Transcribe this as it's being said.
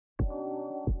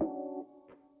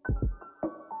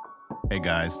Hey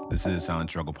guys, this is Silent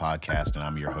Struggle Podcast, and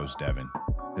I'm your host, Devin.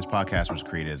 This podcast was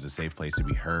created as a safe place to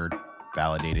be heard,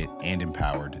 validated, and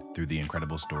empowered through the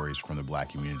incredible stories from the Black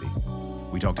community.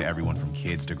 We talk to everyone from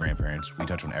kids to grandparents. We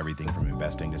touch on everything from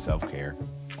investing to self-care,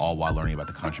 all while learning about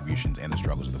the contributions and the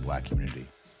struggles of the Black community.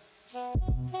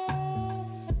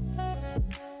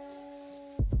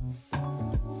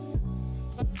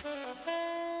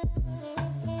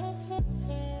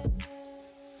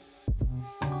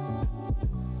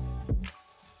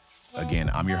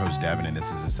 Again, I'm your host, Devin, and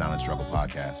this is the Silent Struggle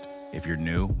Podcast. If you're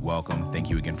new, welcome. Thank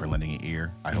you again for lending an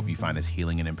ear. I hope you find this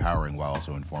healing and empowering while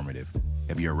also informative.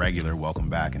 If you're a regular, welcome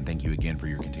back, and thank you again for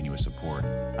your continuous support.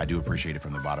 I do appreciate it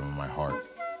from the bottom of my heart.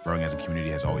 Growing as a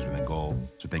community has always been the goal,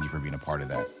 so thank you for being a part of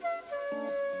that.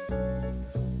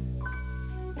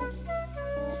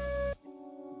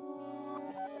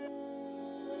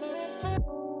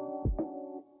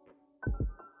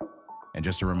 And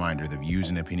just a reminder, the views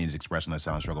and opinions expressed on the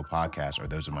Silent Struggle Podcast are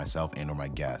those of myself and or my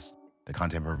guests. The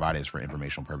content provided is for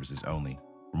informational purposes only.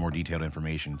 For more detailed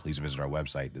information, please visit our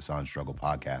website,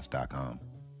 thesilentstrugglepodcast.com.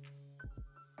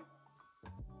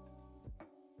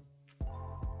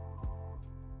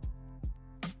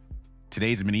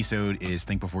 Today's Minisode is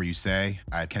Think Before You Say.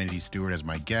 I have Kennedy Stewart as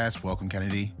my guest. Welcome,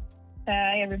 Kennedy.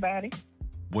 Hi, everybody.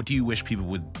 What do you wish people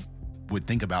would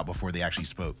think about before they actually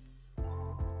spoke?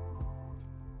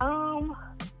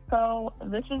 So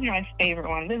this is my favorite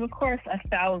one. There's, of course,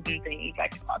 1,000 things I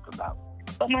could talk about.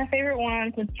 But my favorite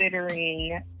one,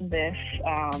 considering this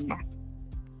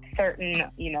certain,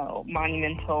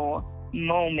 monumental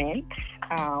moment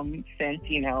since,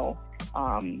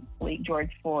 late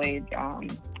George Floyd,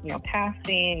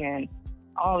 passing, and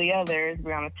all the others,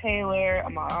 Breonna Taylor,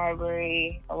 Ahmaud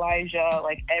Arbery, Elijah,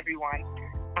 like everyone.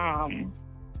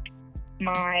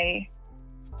 My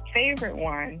favorite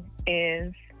one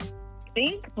is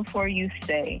think before you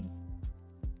say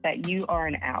that you are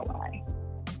an ally.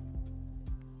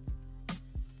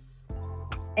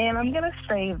 And I'm going to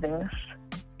say this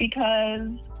because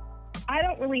I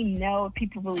don't really know if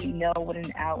people really know what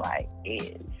an ally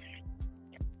is.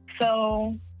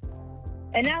 So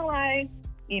an ally,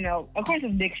 according to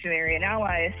the dictionary, an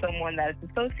ally is someone that is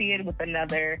associated with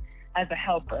another as a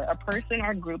helper, a person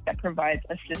or group that provides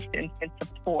assistance and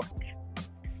support.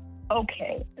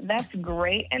 Okay, that's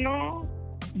great and all,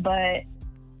 but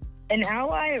an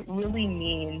ally really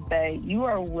means that you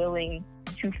are willing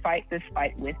to fight this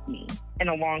fight with me and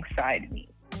alongside me.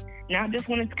 Not just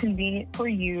when it's convenient for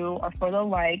you or for the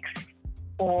likes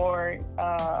or,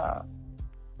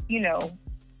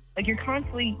 you're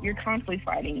constantly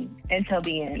fighting until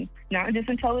the end, not just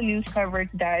until the news coverage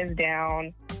dies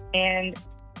down. And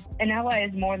an ally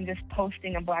is more than just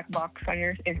posting a black box on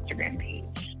your Instagram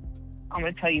page. I'm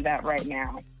going to tell you that right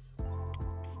now.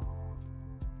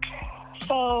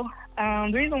 So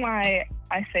the reason why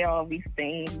I say all of these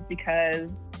things is because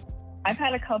I've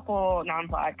had a couple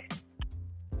non-Black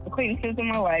acquaintances in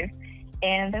my life,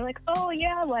 and they're like, oh,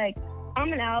 yeah, like,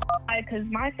 I'm an ally because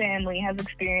my family has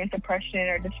experienced oppression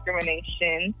or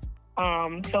discrimination,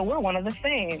 so we're one of the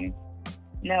same.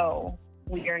 No,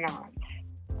 we are not.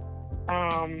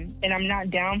 And I'm not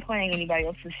downplaying anybody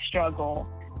else's struggle,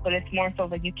 but it's more so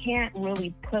like you can't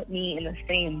really put me in the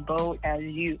same boat as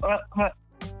you.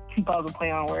 About to play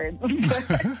on words.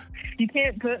 You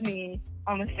can't put me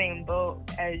on the same boat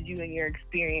as you and your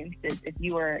experiences if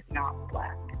you are not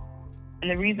Black. And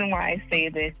the reason why I say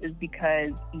this is because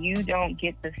you don't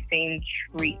get the same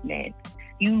treatment.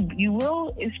 You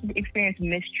will experience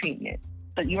mistreatment,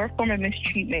 but your form of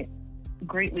mistreatment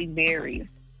greatly varies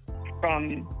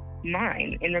from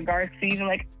mine in regards to even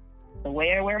like the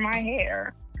way I wear my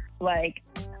hair. Like,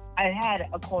 I had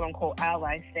a quote-unquote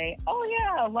ally say, oh,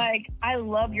 yeah, like, I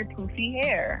love your poofy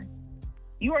hair.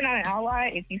 You are not an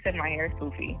ally if you said my hair is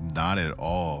poofy. Not at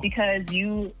all. Because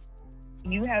you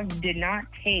did not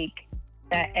take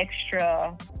that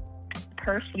extra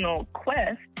personal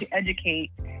quest to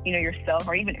educate, yourself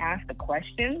or even ask the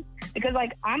questions. Because,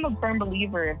 like, I'm a firm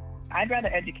believer, I'd rather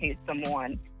educate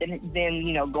someone than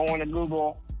going to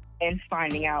Google and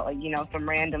finding out, some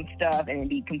random stuff and it'd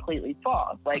be completely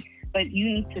false. But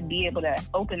you need to be able to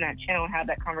open that channel and have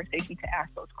that conversation to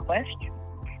ask those questions.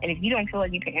 And if you don't feel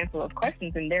like you can answer those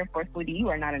questions, then therefore, sweetie, you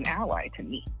are not an ally to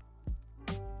me.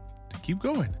 Keep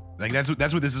going. Like, that's what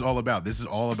this is all about. This is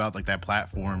all about, like, that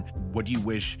platform. What do you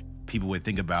wish people would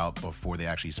think about before they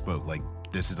actually spoke? Like,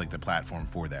 this is, like, the platform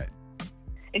for that.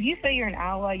 If you say you're an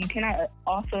ally, you cannot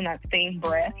also not same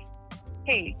breath,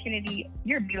 hey, Kennedy,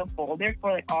 you're beautiful.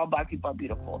 Therefore, like, all Black people are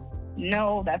beautiful.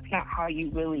 no, that's not how you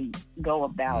really go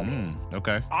about it.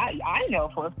 Okay. I know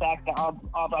for a fact that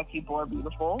all Black people are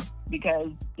beautiful because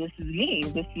this is me.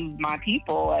 This is my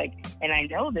people. Like, and I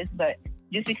know this, but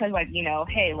just because, like, you know,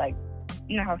 hey, like,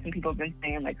 you know how some people have been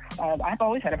saying, like, I've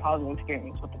always had a positive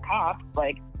experience with the cops.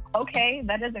 Like, okay,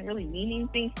 that doesn't really mean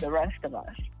anything to the rest of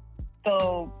us.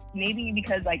 So maybe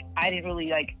because, like, I didn't really,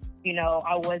 like, you know,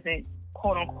 I wasn't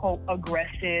quote unquote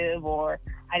aggressive, or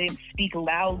I didn't speak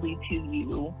loudly to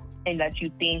you, and that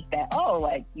you think that, oh,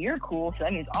 like, you're cool, so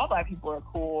that means all Black people are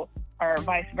cool, or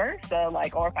vice versa.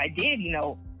 Like, or if I did, you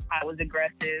know, I was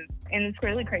aggressive. And it's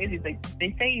really crazy. It's like,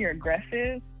 they say you're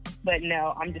aggressive, but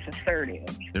no, I'm just assertive.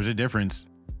 There's a difference.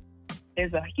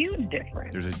 There's a huge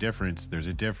difference. There's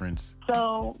a difference.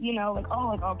 So, you know, like,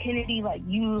 oh, Kennedy, like,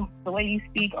 you, the way you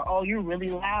speak, or, oh, you're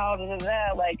really loud, da, da,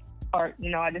 da, like, or,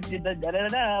 you know, I just did the da, da, da,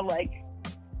 da, like,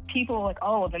 people are like,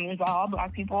 oh, that means all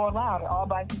Black people are loud, or all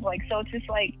Black people, like, so it's just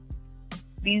like,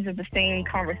 these are the same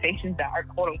conversations that our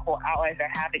quote unquote allies are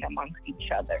having amongst each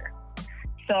other.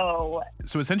 So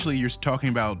essentially you're talking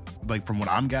about, like, from what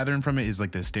I'm gathering from it, is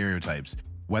like the stereotypes,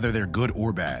 whether they're good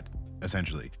or bad,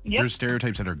 essentially. Yep. There's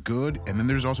stereotypes that are good, and then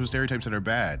there's also stereotypes that are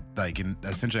bad. Like, and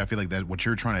essentially I feel like that what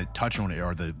you're trying to touch on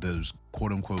are those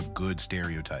quote unquote good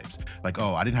stereotypes. Like,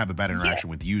 oh, I didn't have a bad interaction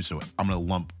with you, so I'm going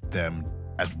to lump them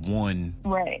as one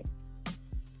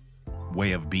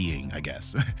way of being, I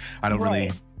guess. I don't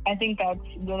really... I think that's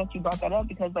good that you brought that up,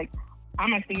 because, like,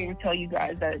 I'm actually here to tell you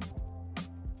guys that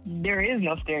there is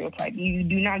no stereotype. You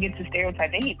do not get to stereotype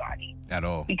anybody at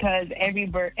all, because every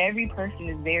person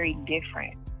is very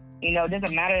different. You know, it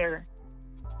doesn't matter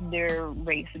their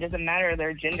race, it doesn't matter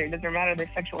their gender, it doesn't matter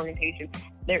their sexual orientation.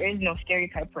 There is no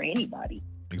stereotype for anybody.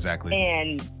 Exactly.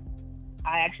 And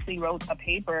I actually wrote a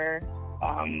paper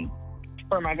to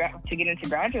get into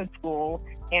graduate school,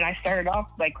 and I started off,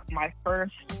 like, my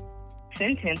first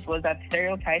sentence was that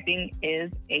stereotyping is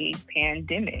a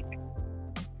pandemic.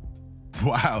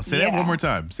 Wow. Say that one more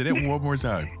time.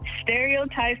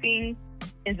 Stereotyping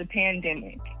is a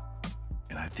pandemic.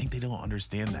 And I think they don't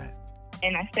understand that.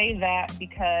 And I say that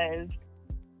because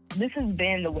this has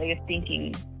been the way of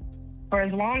thinking for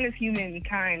as long as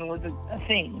humankind was a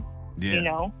thing. Yeah. You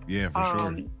know? Yeah, for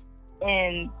sure.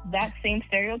 And that same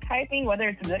stereotyping, whether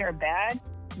it's good or bad,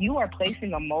 you are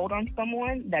placing a mold on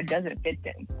someone that doesn't fit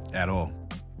them at all.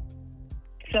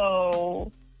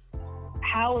 So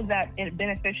how is that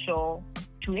beneficial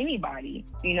to anybody?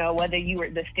 You know, whether you were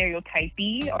the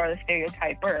stereotypee or the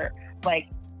stereotyper, like,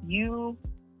 you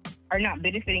are not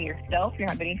benefiting yourself, you're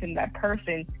not benefiting that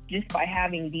person just by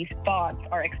having these thoughts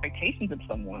or expectations of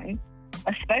someone,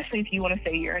 especially if you want to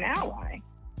say you're an ally.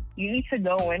 You need to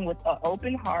go in with an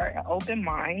open heart, an open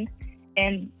mind,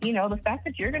 and, you know, the fact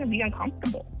that you're going to be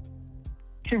uncomfortable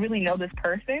to really know this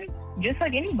person, just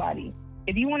like anybody.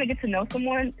 If you want to get to know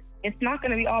someone, it's not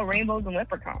going to be all rainbows and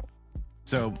leprechauns.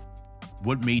 So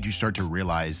what made you start to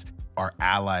realize our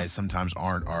allies sometimes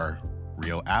aren't our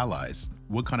real allies?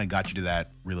 What kind of got you to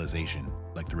that realization,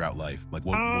 like, throughout life? Like,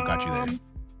 what got you there?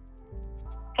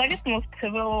 So I guess the most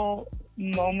pivotal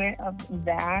moment of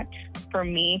that for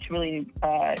me to really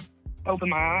open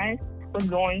my eyes was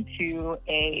going to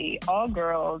a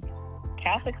all-girls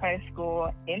Catholic high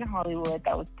school in Hollywood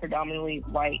that was predominantly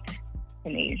white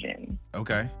and Asian.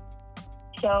 Okay.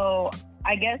 So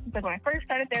I guess it's like when I first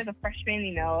started there as a freshman,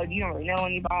 you know, you don't really know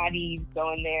anybody, you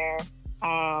go in there.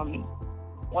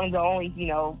 One of the only, you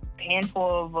know,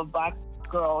 handful of Black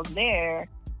girls there.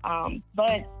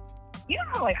 But you know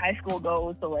how, like, high school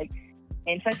goes, so, like,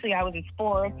 and especially I was in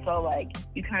sports, so, like,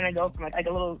 you kind of go from like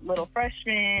a little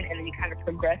freshman, and then you kind of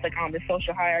progress, like, on the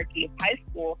social hierarchy of high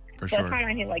school. For so sure. I kind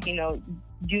of hit, like, you know,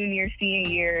 junior, senior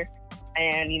year,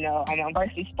 and, you know, I'm on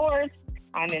varsity sports,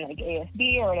 I'm in, like,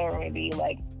 ASB or whatever it may be.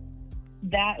 Like,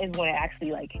 that is when it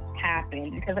actually, like,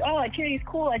 happened, because, oh, like, Kennedy's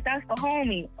cool, like, that's the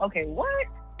homie. Okay, what?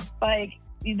 Like,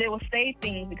 they will say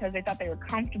things because they thought they were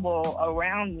comfortable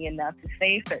around me enough to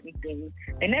say certain things.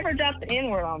 They never dropped the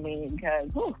N-word on me because,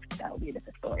 whew, that would be a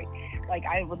different story. Like,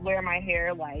 I would wear my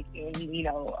hair, like, in, you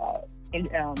know,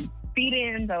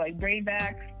 feed-ins or, like, braid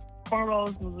backs,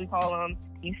 cornrows, as we call them.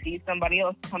 You see somebody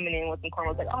else coming in with some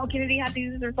cornrows, like, oh, Kennedy hat,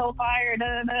 these are so fire, da,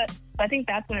 da, da. So I think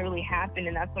that's when it really happened,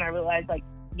 and that's when I realized, like,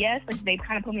 yes, like, they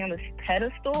kind of put me on this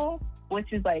pedestal,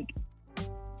 which is, like,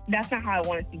 that's not how I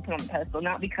wanted to be put on the pedestal.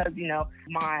 Not because, you know,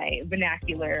 my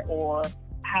vernacular or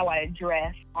how I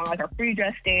dress. On, like, our free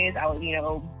dress days, I would, you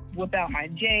know, whip out my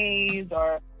J's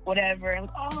or whatever. And,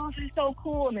 like, oh, this is so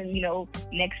cool. And then, you know,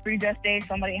 next free dress day,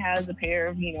 somebody has a pair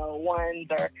of, you know, ones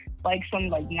or, like, some,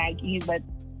 like, Nikes. But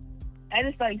I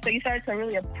just, like, so you started to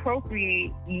really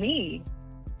appropriate me.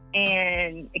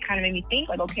 And it kind of made me think,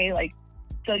 like, okay, like,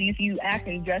 So if you act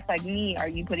and dress like me, are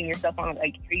you putting yourself on,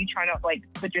 like, are you trying to, like,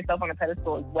 put yourself on a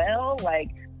pedestal as well?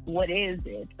 Like, what is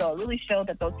it? So it really showed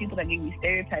that those people that give you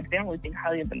stereotypes, they don't really think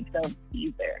highly of themselves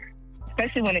either,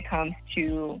 especially when it comes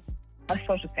to a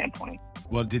social standpoint.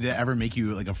 Well, did it ever make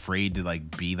you, like, afraid to,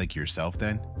 like, be like yourself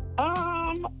then?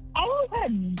 I've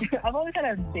always had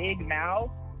a big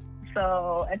mouth.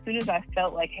 So as soon as I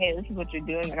felt like, hey, this is what you're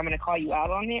doing, like, I'm going to call you out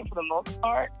on it for the most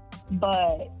part.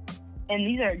 And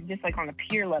these are just, like, on a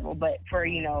peer level, but for,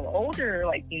 older,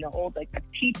 like, old, like,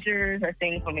 teachers or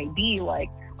things when they be like,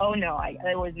 oh no,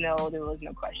 there was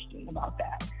no question about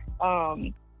that.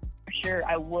 Sure,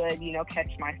 I would,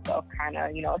 catch myself kind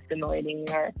of, assimilating,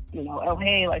 or, oh,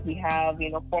 hey, like, we have,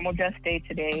 formal dress day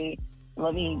today.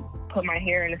 Let me put my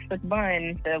hair in a slick bun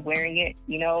instead of wearing it,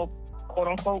 quote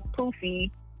unquote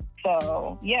poofy.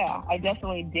 So yeah, I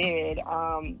definitely did.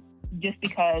 Just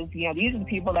because, these are the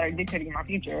people that are dictating my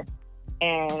future.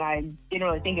 And I didn't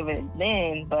really think of it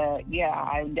then, but yeah,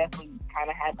 I definitely kind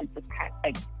of had like this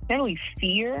not really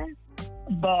fear,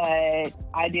 but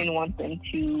I didn't want them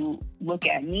to look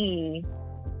at me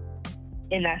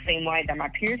in that same light that my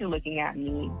peers are looking at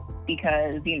me,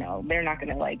 because, they're not going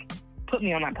to, like, put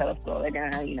me on that pedestal. They're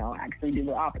going to, actually do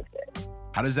the opposite.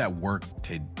 How does that work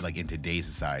in today's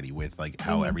society with, like,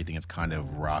 how everything is kind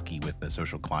of rocky with the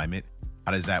social climate?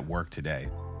 How does that work today?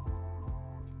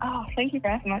 Oh, thank you for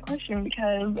asking that question,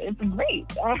 because it's great.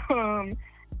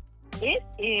 It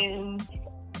is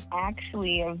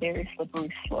actually a very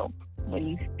slippery slope when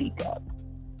you speak up,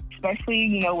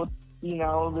 especially, with,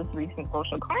 this recent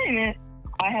social climate.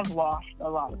 I have lost a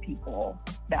lot of people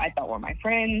that I thought were my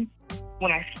friends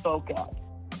when I spoke up,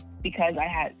 because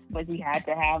we had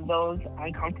to have those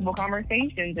uncomfortable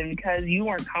conversations. And because you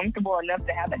weren't comfortable enough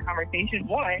to have that conversation,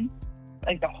 one,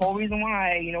 like, the whole reason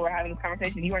why, we're having this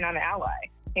conversation, you are not an ally.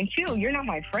 And two, you're not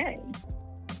my friend.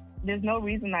 There's no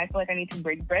reason I feel like I need to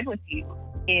break bread with you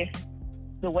if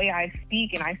the way I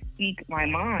speak, and I speak my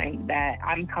mind, that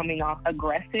I'm coming off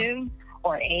aggressive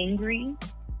or angry.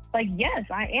 Like, yes,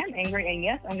 I am angry, and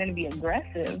yes, I'm going to be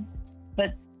aggressive,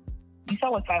 but you saw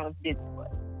what silence did to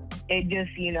us. It just,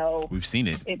 We've seen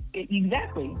it.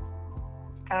 Exactly.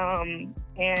 And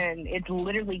it's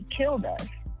literally killed us.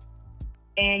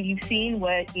 And you've seen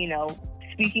what,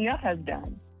 speaking up has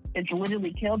done. It's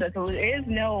literally killed us. So there is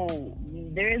no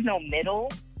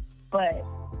middle, but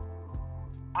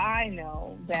I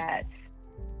know that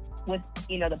with,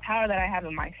 the power that I have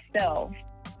in myself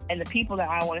and the people that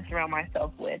I want to surround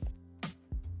myself with,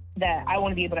 that I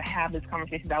want to be able to have this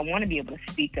conversation. I want to be able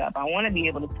to speak up. I want to be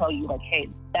able to tell you, like, hey,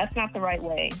 that's not the right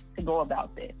way to go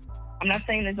about this. I'm not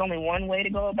saying there's only one way to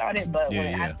go about it, but when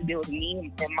it has to deal with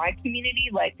me and my community,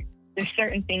 like, there's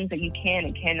certain things that you can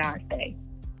and cannot say.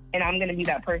 And I'm going to be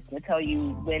that person to tell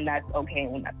you when that's okay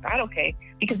and when that's not okay.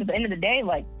 Because at the end of the day,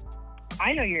 like,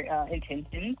 I know your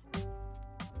intentions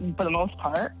for the most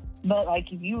part. But,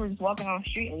 like, if you were just walking on the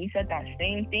street and you said that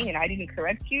same thing and I didn't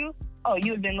correct you, oh,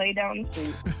 you would have been laid down in the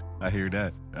street. I hear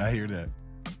that.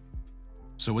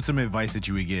 So what's some advice that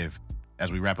you would give,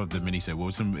 as we wrap up the Minisode, what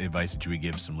was some advice that you would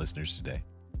give some listeners today?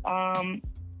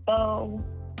 So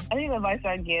I think the advice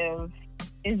I'd give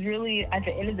is really, at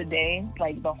the end of the day,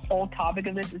 like, the whole topic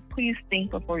of this is please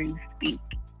think before you speak.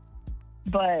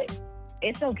 But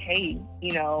it's okay,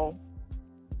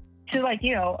 to, like,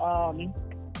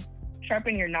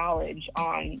 sharpen your knowledge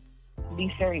on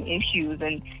these certain issues,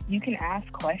 and you can ask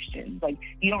questions. Like,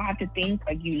 you don't have to think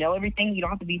like you know everything. You don't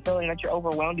have to be feeling that you're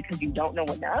overwhelmed because you don't know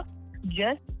enough.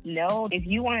 Just know, if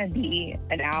you want to be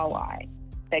an ally,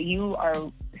 that you are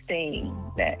saying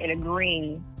that and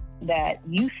agreeing that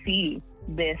you see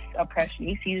this oppression,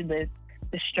 you see the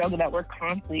struggle that we're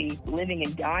constantly living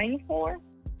and dying for,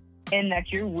 and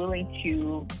that you're willing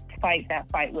to fight that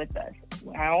fight with us.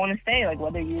 I don't want to say, like,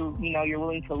 whether you're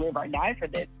willing to live or die for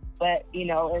this, but, in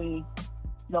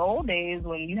the old days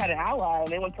when you had an ally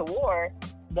and they went to war,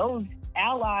 those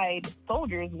allied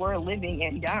soldiers were living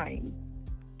and dying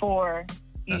for,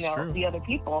 the other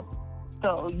people.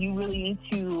 So you really need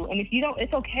to, and if you don't,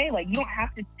 it's okay. Like, you don't have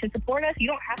to support us. You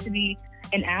don't have to be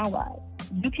an ally.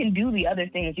 You can do the other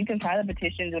things. You can file the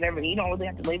petitions, whatever. You don't really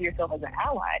have to label yourself as an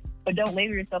ally, but don't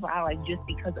label yourself an ally just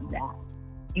because of that.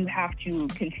 You have to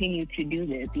continue to do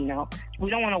this, We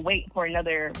don't want to wait for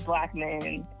another Black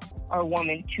man or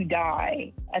woman to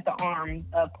die at the arms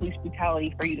of police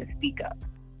brutality for you to speak up.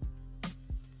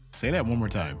 Say that one more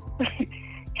time.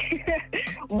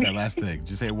 That last thing.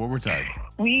 Just say it one more time.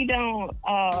 You don't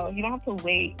have to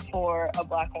wait for a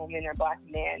Black woman or Black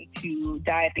man to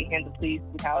die at the hands of police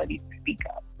brutality to speak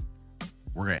up.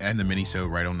 We're going to end the Minisode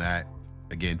right on that.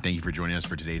 Again, thank you for joining us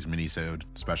for today's Minisode.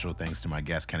 Special thanks to my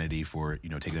guest, Kennedy, for,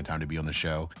 taking the time to be on the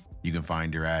show. You can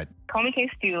find her at... Call me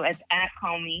K-Stew. It's at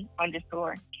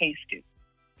callme_K-Stew.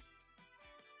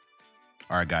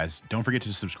 All right, guys, don't forget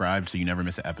to subscribe so you never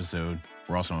miss an episode.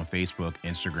 We're also on Facebook,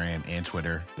 Instagram, and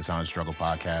Twitter, The Silent Struggle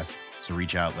Podcast. So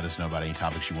reach out, let us know about any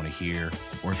topics you want to hear,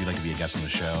 or if you'd like to be a guest on the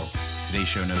show. Today's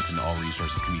show notes and all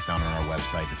resources can be found on our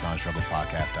website,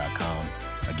 thesilentstrugglepodcast.com.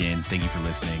 Again, thank you for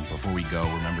listening. Before we go,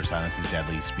 remember, silence is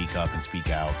deadly. Speak up and speak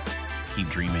out. Keep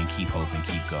dreaming, keep hoping,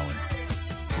 keep going.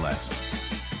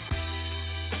 Bless.